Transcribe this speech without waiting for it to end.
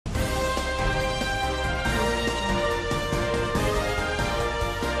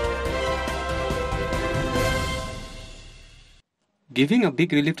Giving a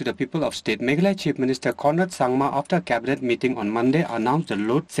big relief to the people of state, Meghalaya Chief Minister Conrad Sangma, after a cabinet meeting on Monday, announced the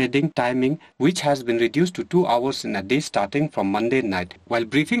load shedding timing, which has been reduced to 2 hours in a day starting from Monday night. While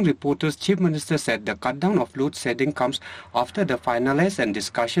briefing reporters, Chief Minister said the cutdown of load shedding comes after the finalize and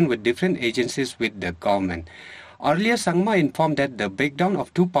discussion with different agencies with the government. Earlier, Sangma informed that the breakdown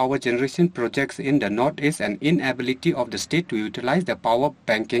of 2 power generation projects in the northeast and inability of the state to utilize the power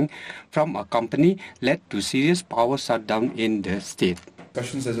banking from a company led to serious power shutdown in the state.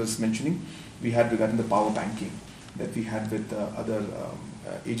 Discussions, as I was mentioning, we had regarding the power banking that we had with other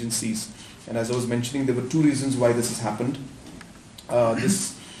agencies. And as I was mentioning, there were 2 reasons why this has happened.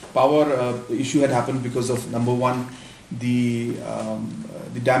 This power issue had happened because of, number one, the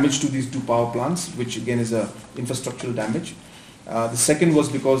damage to these 2 power plants, which again is a infrastructural damage. The second was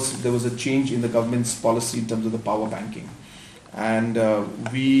because there was a change in the government's policy in terms of the power banking. And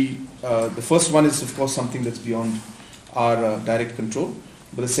the first one is of course something that's beyond our direct control,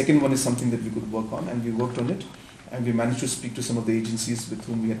 but the second one is something that we could work on, and we worked on it, and we managed to speak to some of the agencies with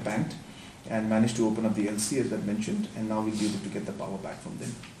whom we had banked and managed to open up the LC as I mentioned, and now we'll be able to get the power back from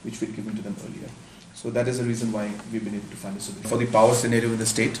them, which we'd given to them earlier. So that is the reason why we've been able to find a solution for the power scenario in the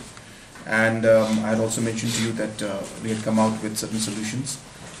state. And I had also mentioned to you that we had come out with certain solutions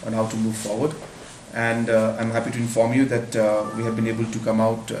on how to move forward. And I'm happy to inform you that we have been able to come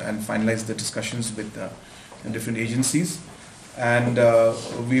out and finalize the discussions with different agencies. And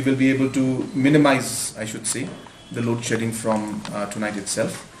we will be able to minimize, I should say, the load shedding from tonight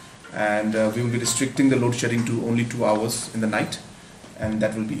itself. And we will be restricting the load shedding to only 2 hours in the night, and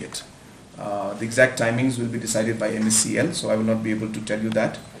that will be it. The exact timings will be decided by MSCL, so I will not be able to tell you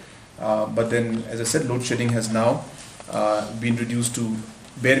that. But then, as I said, load shedding has now been reduced to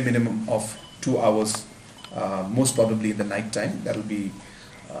bare minimum of 2 hours, most probably in the night time. That will be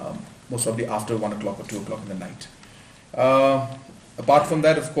most probably after 1 o'clock or 2 o'clock in the night. Apart from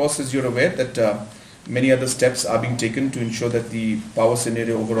that, of course, as you're aware, that many other steps are being taken to ensure that the power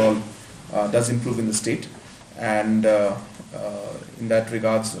scenario overall does improve in the state. And in that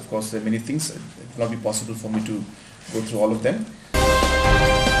regards, of course, there are many things. It will not be possible for me to go through all of them.